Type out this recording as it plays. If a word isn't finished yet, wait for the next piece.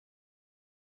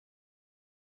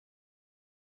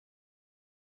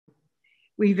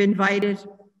we've invited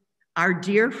our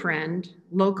dear friend,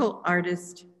 local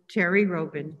artist Terri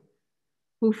Roben,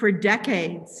 who for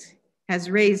decades has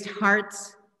raised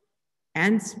hearts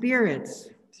and spirits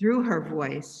through her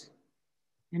voice.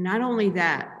 And not only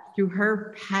that, through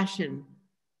her passion,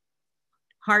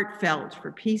 heartfelt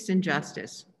for peace and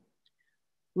justice.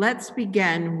 Let's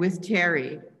begin with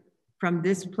Terri from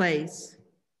this place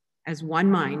as one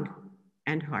mind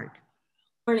and heart.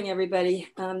 Morning, everybody.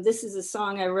 This is a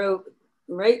song I wrote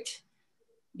right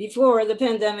before the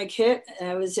pandemic hit.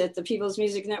 I was at the People's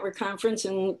Music Network conference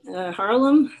in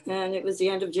Harlem, and it was the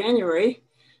end of January.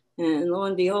 And lo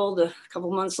and behold, a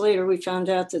couple months later, we found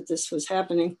out that this was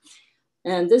happening.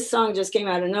 And this song just came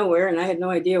out of nowhere, and I had no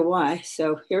idea why.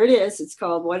 So here it is. It's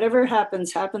called Whatever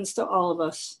Happens, Happens to All of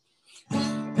Us.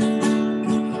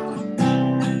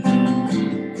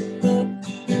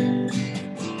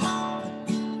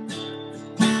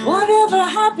 Whatever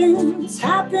happens,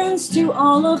 happens to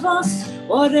all of us.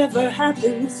 Whatever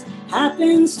happens,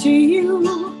 happens to you.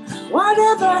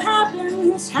 Whatever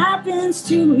happens, happens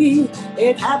to me.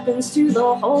 It happens to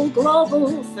the whole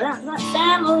global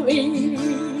family.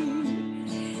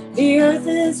 The earth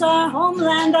is our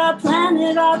homeland, our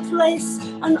planet, our place.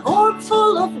 An orb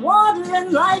full of water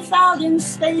and life out in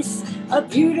space. A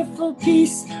beautiful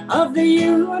piece of the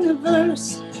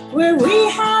universe, where we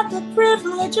have the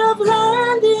privilege of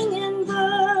landing in birth.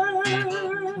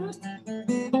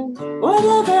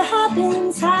 Whatever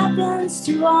happens, happens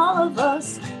to all of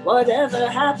us. Whatever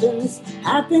happens,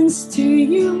 happens to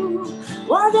you.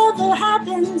 Whatever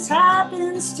happens,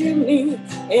 happens to me.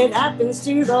 It happens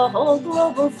to the whole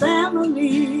global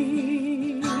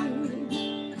family.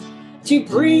 To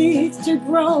breathe, to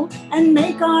grow, and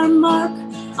make our mark.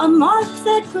 A mark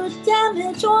that could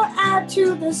damage or add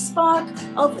to the spark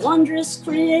of wondrous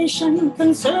creation,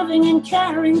 conserving and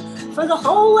caring for the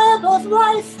whole web of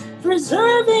life,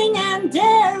 preserving and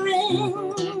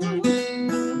daring.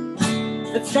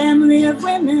 The family of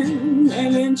women,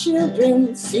 men and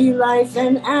children, sea life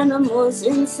and animals,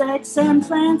 insects and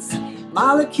plants,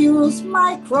 molecules,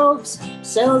 microbes,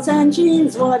 cells and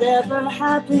genes. Whatever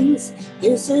happens,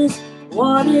 this is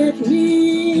what it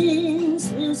means.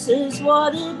 This is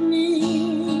what it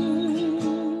means.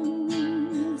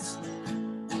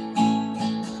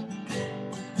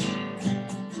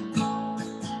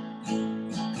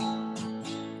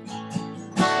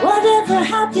 Whatever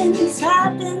happens,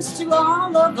 happens to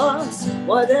all of us.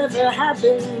 Whatever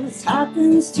happens,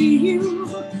 happens to you.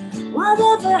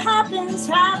 Whatever happens,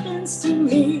 happens to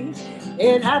me.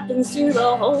 It happens to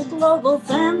the whole global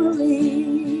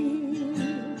family.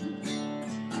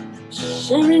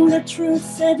 Sharing the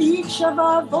truth that each of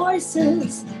our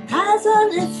voices has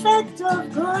an effect of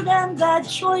good and bad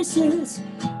choices.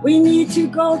 We need to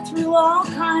go through all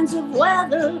kinds of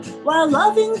weather while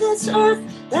loving this earth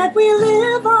that we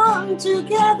live on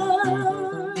together.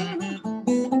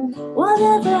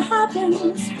 Whatever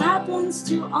happens, happens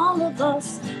to all of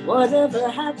us. Whatever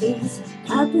happens,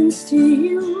 happens to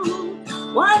you.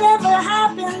 Whatever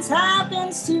happens,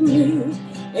 happens to me.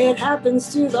 It happens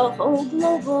to the whole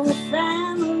global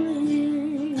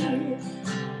family.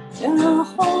 In the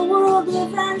whole world,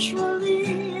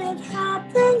 eventually, it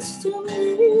happens to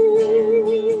me.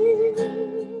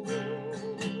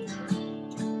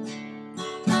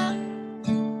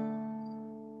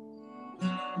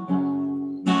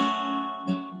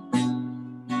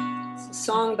 It's a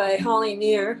song by Holly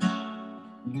Near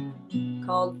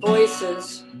called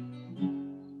Voices.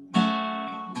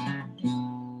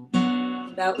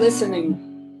 About listening.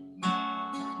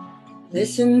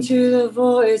 Listen to the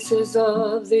voices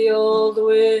of the old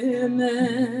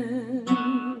women.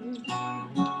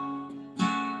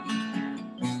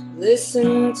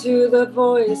 Listen to the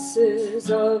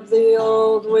voices of the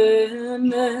old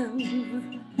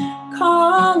women,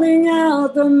 calling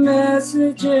out the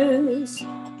messages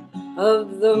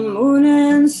of the moon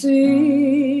and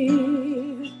sea,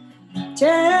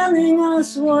 telling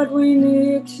us what we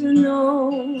need to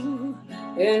know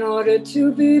in order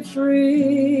to be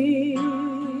free.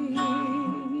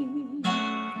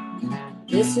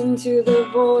 Listen to the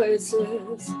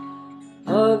voices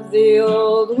of the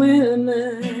old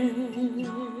women.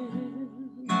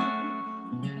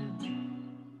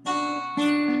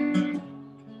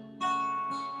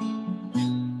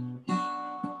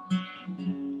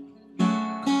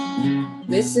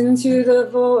 Listen to the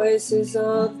voices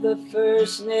of the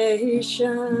First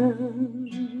Nations.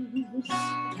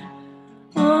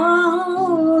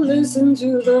 Oh, listen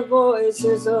to the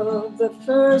voices of the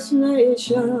First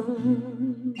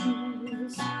Nations,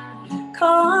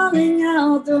 calling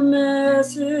out the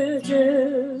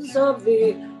messages of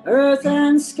the earth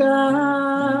and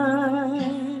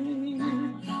sky.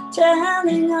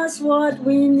 telling us what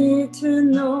we need to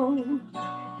know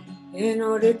in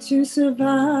order to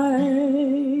survive.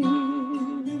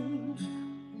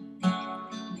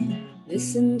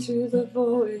 Listen to the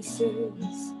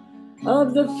voices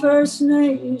of the First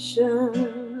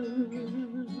Nations.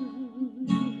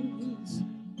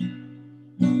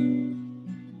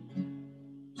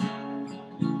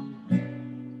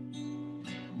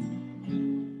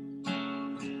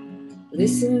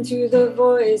 Listen to the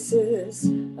voices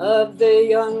of the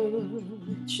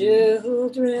young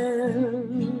children.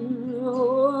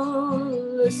 Oh,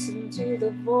 listen to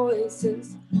the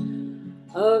voices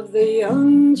of the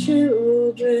young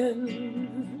children,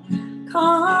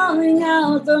 calling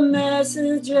out the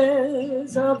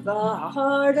messages of the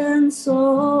heart and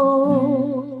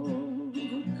soul,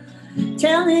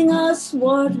 telling us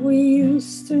what we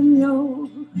used to know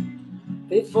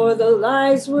before the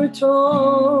lies were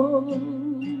told.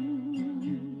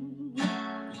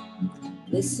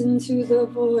 Listen to the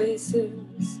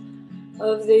voices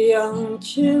of the young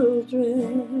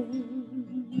children.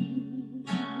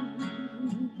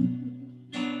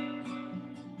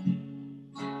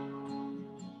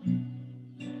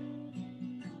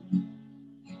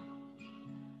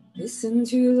 Listen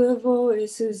to the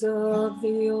voices of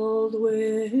the old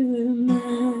women.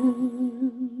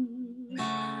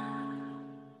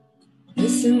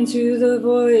 Listen to the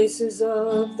voices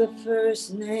of the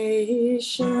First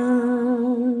Nations.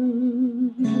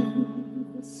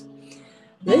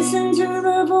 Listen to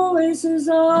the voices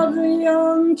of the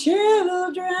young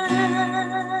children.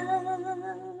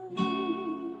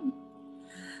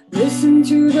 Listen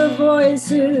to the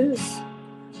voices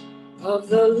of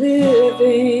the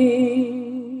living.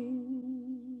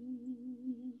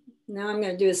 Now I'm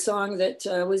going to do a song that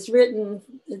was written,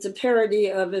 it's a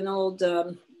parody of an old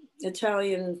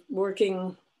Italian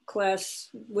working class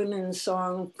women's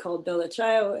song called Bella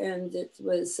Ciao, and it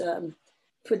was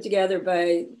put together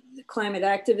by climate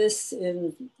activists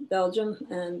in Belgium,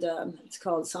 and it's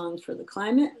called Songs for the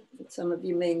Climate. Some of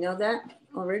you may know that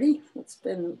already. It's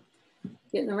been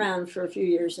getting around for a few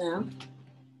years now.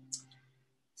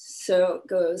 So it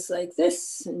goes like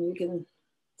this, and you can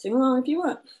sing along if you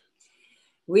want.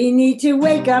 We need to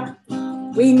wake up,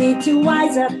 we need to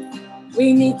wise up,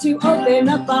 we need to open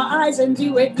up our eyes and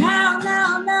do it now,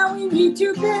 now, now. We need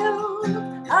to build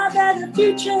a better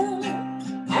future,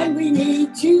 and we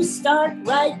need to start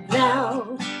right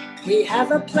now. We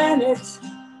have a planet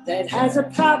that has a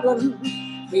problem.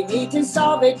 We need to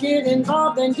solve it, get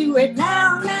involved and do it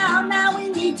now, now, now. We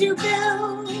need to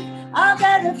build a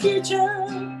better future,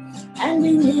 and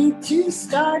we need to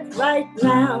start right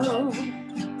now.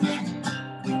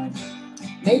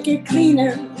 Make it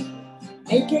cleaner,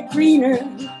 make it greener,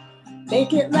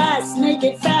 make it last, make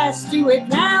it fast. Do it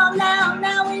now, now,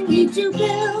 now. We need to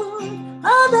build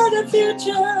a better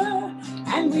future,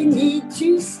 and we need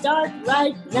to start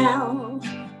right now.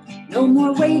 No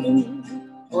more waiting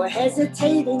or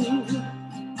hesitating,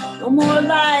 no more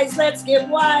lies, let's get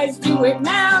wise. Do it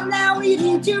now, now. We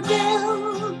need to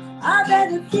build a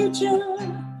better future,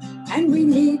 and we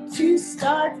need to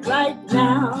start right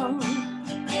now.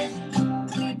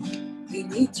 We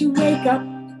need to wake up,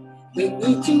 we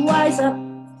need to wise up,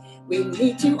 we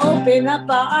need to open up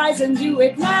our eyes and do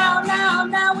it now, now,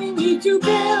 now. We need to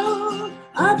build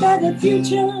a better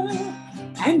future,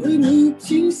 and we need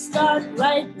to start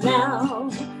right now.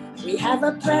 We have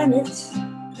a planet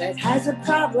that has a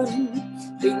problem.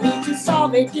 We need to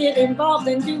solve it, get involved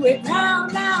and do it now,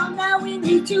 now, now. We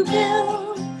need to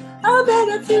build a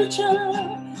better future,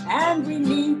 and we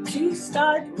need to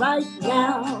start right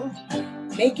now.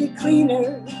 Make it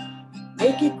cleaner,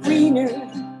 make it greener,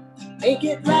 make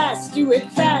it last, do it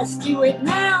fast, do it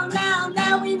now, now,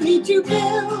 now. We need to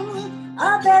build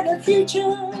a better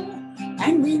future,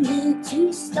 and we need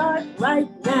to start right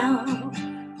now.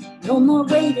 No more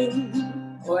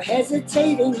waiting or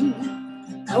hesitating,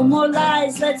 no more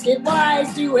lies, let's get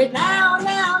wise. Do it now,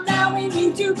 now, now. We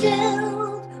need to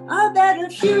build a better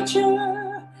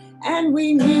future, and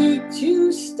we need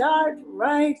to start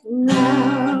right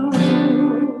now.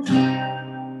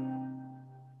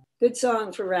 Good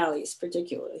song for rallies,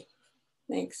 particularly.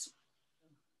 Thanks.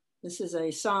 This is a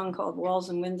song called Walls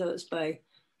and Windows by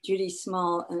Judy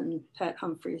Small and Pat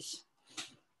Humphreys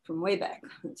from way back.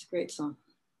 It's a great song.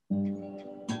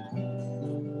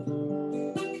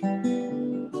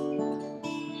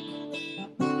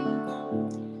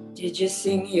 Did you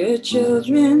sing your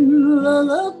children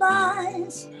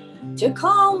lullabies to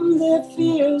calm their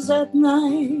fears at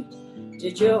night?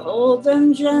 Did you hold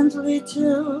them gently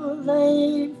till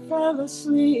they fell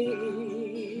asleep?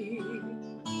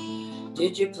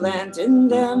 Did you plant in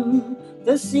them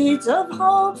the seeds of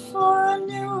hope for a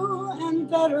new and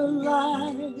better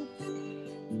life?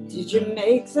 Did you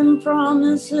make them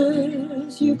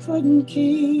promises you couldn't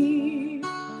keep?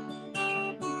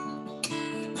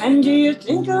 And do you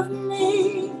think of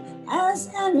me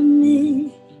as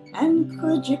enemy? And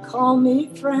could you call me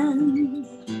friend?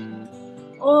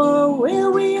 Or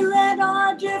will we let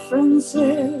our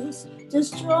differences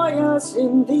destroy us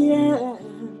in the end?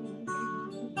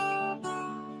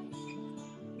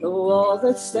 The wall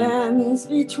that stands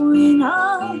between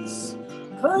us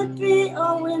could be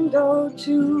a window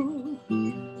too.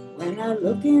 When I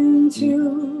look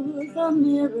into the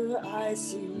mirror, I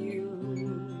see you.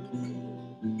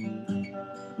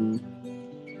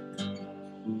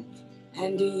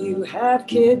 And do you have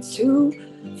kids who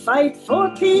fight for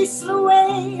peace the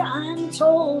way I'm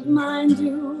told mine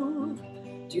do?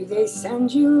 Do they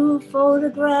send you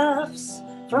photographs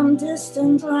from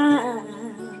distant lands?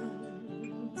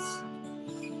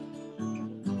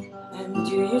 And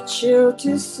do you chill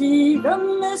to see the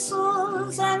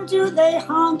missiles, and do they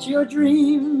haunt your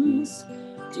dreams?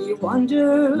 Do you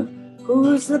wonder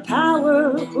who's the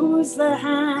power, who's the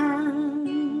hands?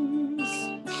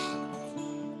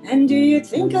 And do you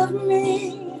think of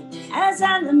me as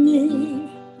enemy,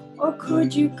 or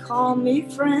could you call me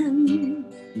friend?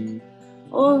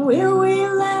 Or will we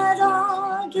let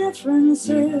our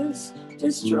differences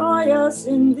destroy us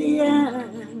in the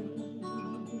end?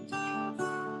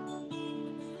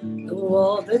 The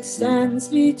wall that stands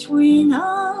between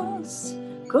us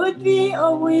could be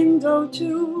a window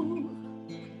too.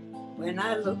 When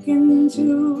I look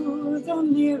into the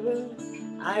mirror,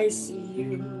 I see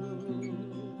you.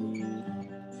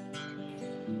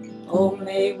 Oh,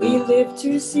 may we live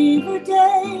to see the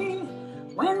day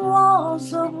when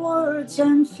walls of words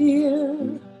and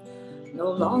fear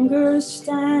no longer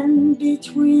stand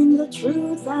between the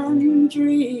truth and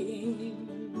dreams.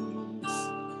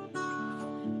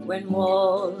 When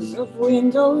walls of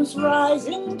windows rise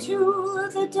into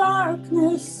the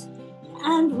darkness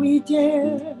and we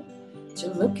dare to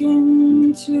look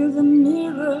into the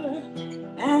mirror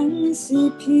and see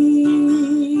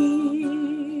peace.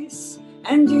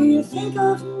 And do you think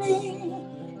of me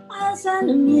as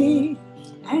enemy?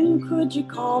 And could you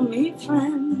call me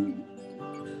friend?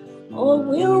 Or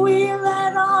will we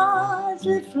let our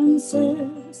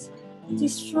differences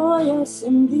destroy us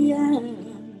in the end?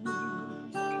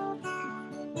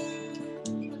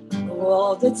 The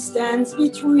wall that stands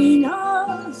between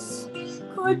us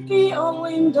could be a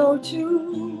window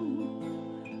too.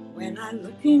 When I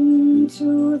look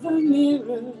into the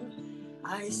mirror,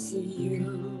 I see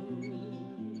you.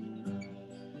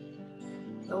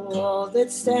 The wall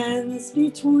that stands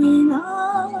between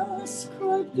us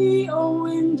could be a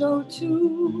window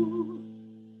too.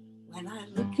 When I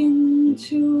look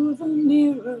into the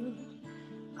mirror,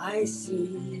 I see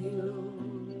you.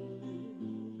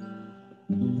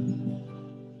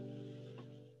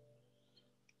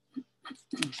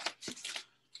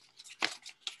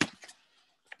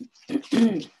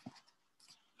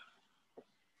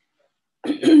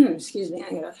 Excuse me,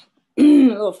 I got a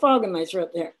little frog in my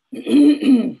throat there.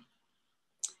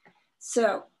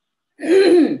 So,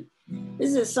 this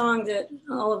is a song that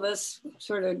all of us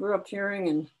sort of grew up hearing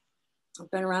and I've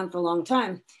been around for a long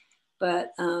time,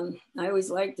 but I always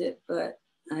liked it, but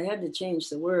I had to change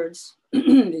the words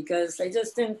because they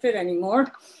just didn't fit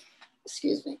anymore.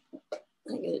 Excuse me,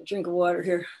 I get a drink of water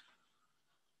here.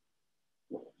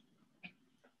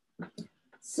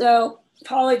 So,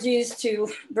 apologies to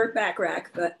Burt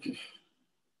Bacharach, but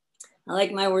I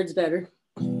like my words better.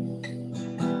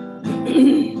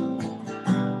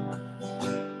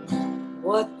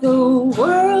 What the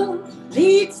world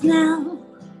needs now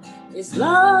is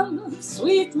love,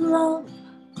 sweet love.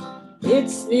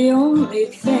 It's the only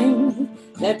thing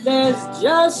that there's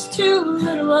just too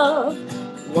little of.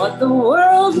 What the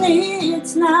world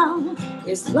needs now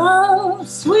is love,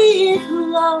 sweet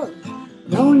love.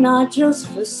 No, not just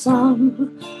for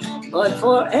some, but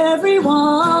for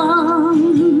everyone.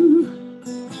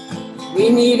 We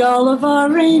need all of our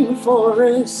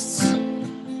rainforests.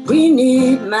 We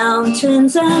need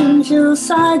mountains and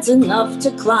hillsides enough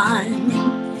to climb.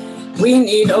 We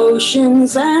need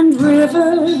oceans and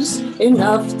rivers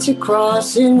enough to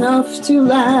cross, enough to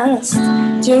last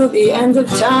till the end of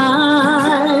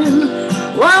time.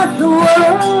 What the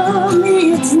world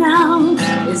needs now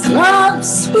is love,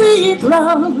 sweet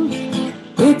love.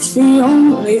 It's the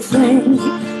only thing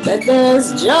that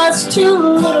there's just too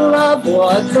little of.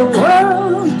 What the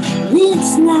world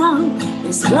needs now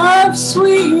is love,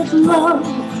 sweet love.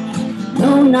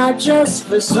 No, not just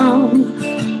for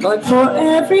some, but for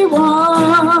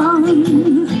everyone.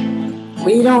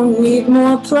 We don't need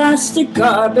more plastic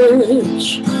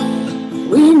garbage.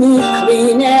 We need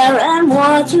clean air and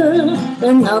water,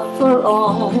 enough for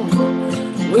all.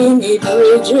 We need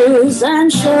bridges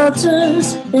and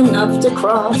shelters, enough to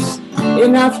cross,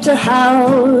 enough to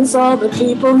house all the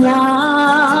people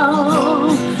now.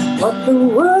 What the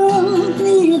world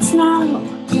needs now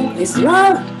is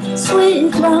love,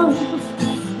 sweet love.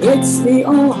 It's the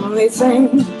only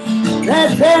thing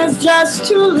that there's just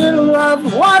too little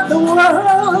of. What the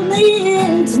world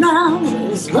needs now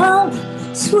is love,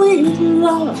 sweet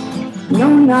love. No,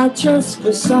 not just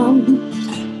for some,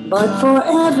 but for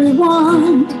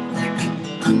everyone.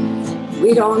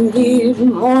 We don't need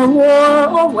more war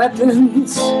or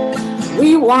weapons.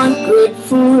 We want good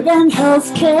food and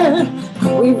health care.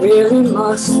 We really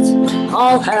must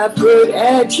all have good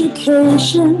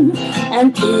education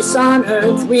and peace on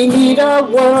earth. We need a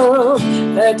world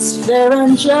that's fair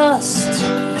and just.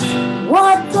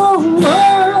 What the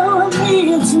world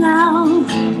needs now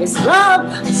is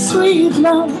love, sweet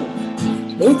love.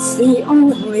 It's the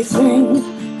only thing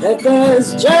that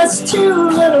there's just too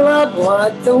little of.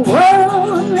 What the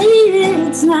world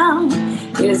needs now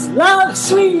is love,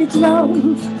 sweet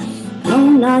love. No,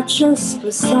 not just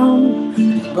for some,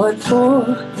 but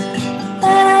for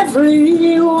everyone.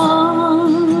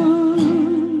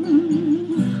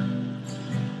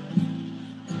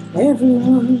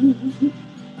 Everyone.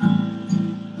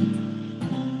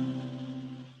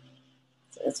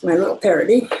 That's my little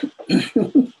parody.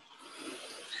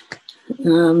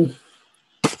 I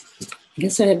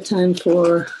guess I have time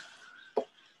for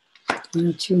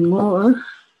two more,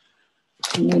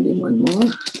 maybe one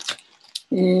more.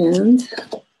 And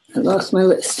I lost my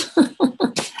list.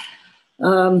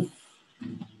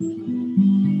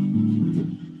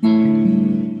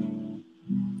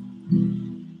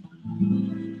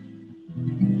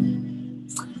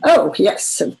 Oh,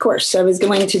 yes, of course. I was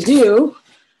going to do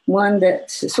one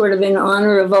that's sort of in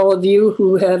honor of all of you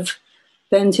who have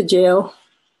been to jail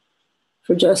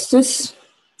for justice.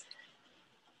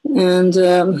 And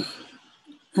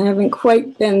I haven't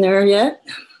quite been there yet.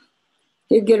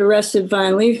 Did get arrested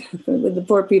finally with the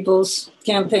Poor People's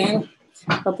Campaign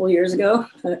a couple of years ago,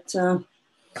 but that's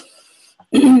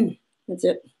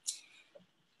it.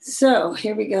 So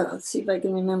here we go. Let's see if I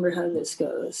can remember how this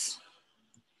goes.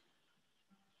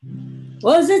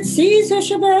 Was it Caesar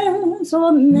Chavez,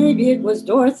 or maybe it was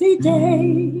Dorothy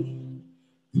Day?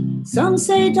 Some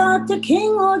say Dr.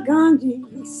 King or Gandhi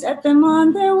set them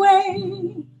on their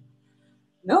way.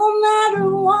 No matter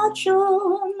what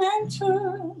your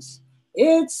mentors,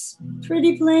 it's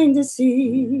pretty plain to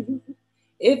see.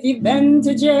 If you've been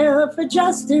to jail for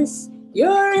justice,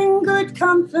 you're in good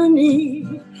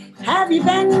company. Have you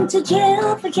been to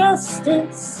jail for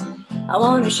justice? I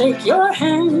want to shake your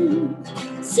hand.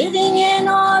 Sitting in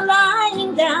or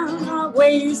lying down are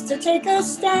ways to take a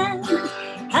stand.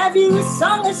 Have you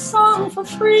sung a song for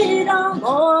freedom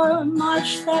or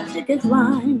marched that picket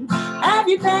line? Have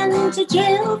you been to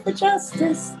jail for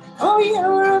justice? Oh,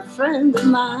 you're a friend of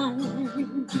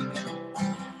mine.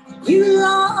 You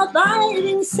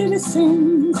law-abiding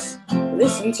citizens,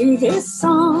 listen to this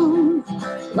song.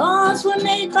 Laws were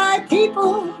made by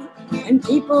people, and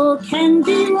people can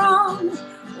be wrong.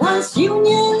 Once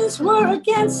unions were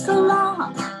against the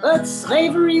law, but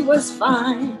slavery was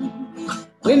fine.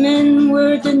 Women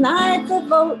were denied the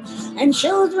vote, and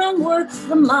children worked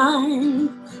the mine.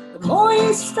 The more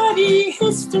you study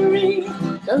history,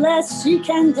 the less you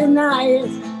can deny it.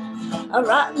 A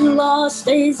rotten law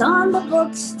stays on the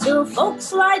books till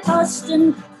folks like us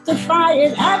defy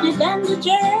it. Have you been to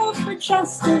jail for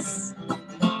justice?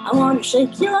 I want to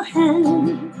shake your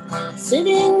hand.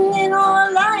 Sitting in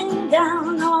or lying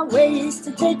down are ways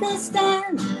to take a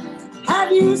stand.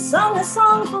 Have you sung a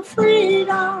song for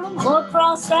freedom or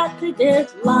crossed that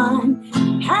picket line?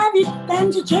 Have you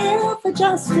been to jail for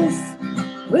justice?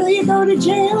 Will you go to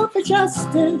jail for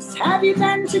justice? Have you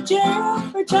been to jail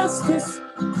for justice?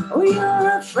 Oh,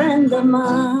 you're a friend of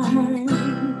mine.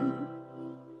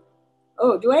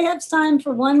 Oh, do I have time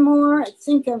for one more? I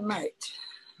think I might.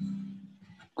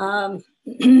 I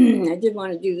did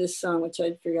want to do this song, which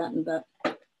I'd forgotten about.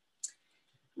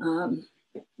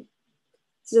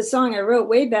 It's a song I wrote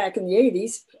way back in the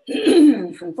 80s.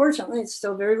 Unfortunately, it's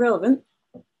still very relevant.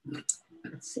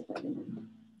 Let's see if I can.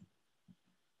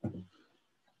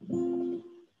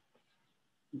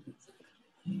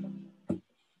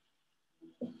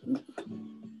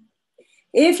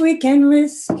 If we can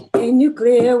risk a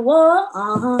nuclear war,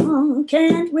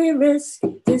 can't we risk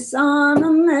to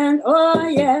disarmament. Oh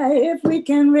yeah, if we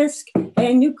can risk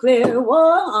a nuclear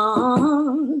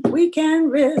war, we can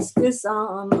risk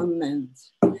disarmament.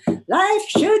 Life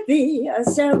should be a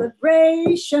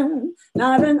celebration,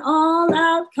 not an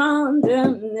all-out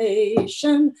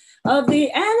condemnation of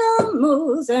the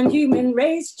animals and human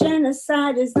race.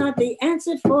 Genocide is not the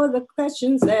answer for the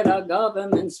questions that our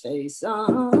governments face.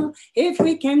 If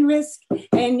we can risk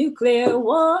a nuclear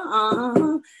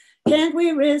war, can't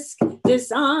we risk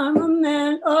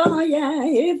disarmament? Oh yeah,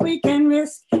 if we can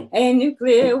risk a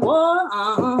nuclear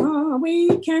war,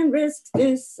 we can risk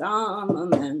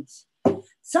disarmament.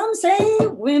 Some say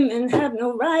women have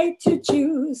no right to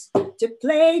choose to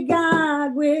play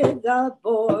God with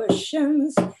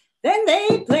abortions. Then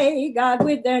they play God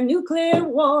with their nuclear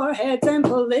warheads and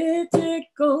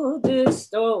political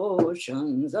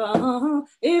distortions.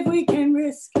 If we can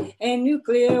risk a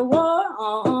nuclear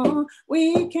war,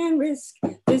 we can risk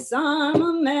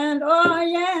disarmament. Oh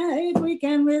yeah, if we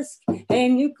can risk a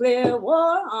nuclear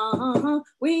war,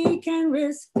 we can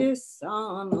risk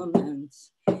disarmament.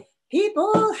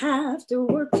 People have to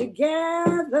work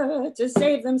together to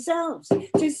save themselves,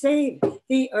 to save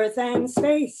the earth and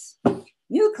space.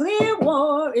 Nuclear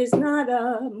war is not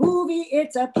a movie,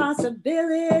 it's a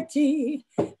possibility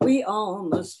we all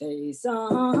must face.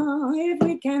 If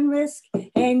we can risk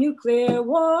a nuclear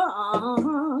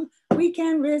war, we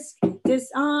can risk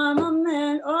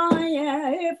disarmament. Oh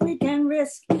yeah, if we can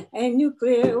risk a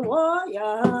nuclear war,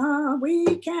 yeah,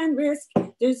 we can risk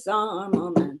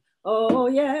disarmament. Oh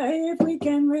yeah, if we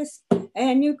can risk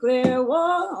a nuclear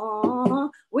war,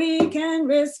 we can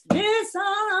risk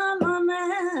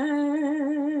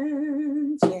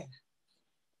disarmament. Yeah.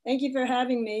 Thank you for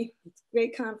having me. It's a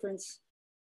great conference.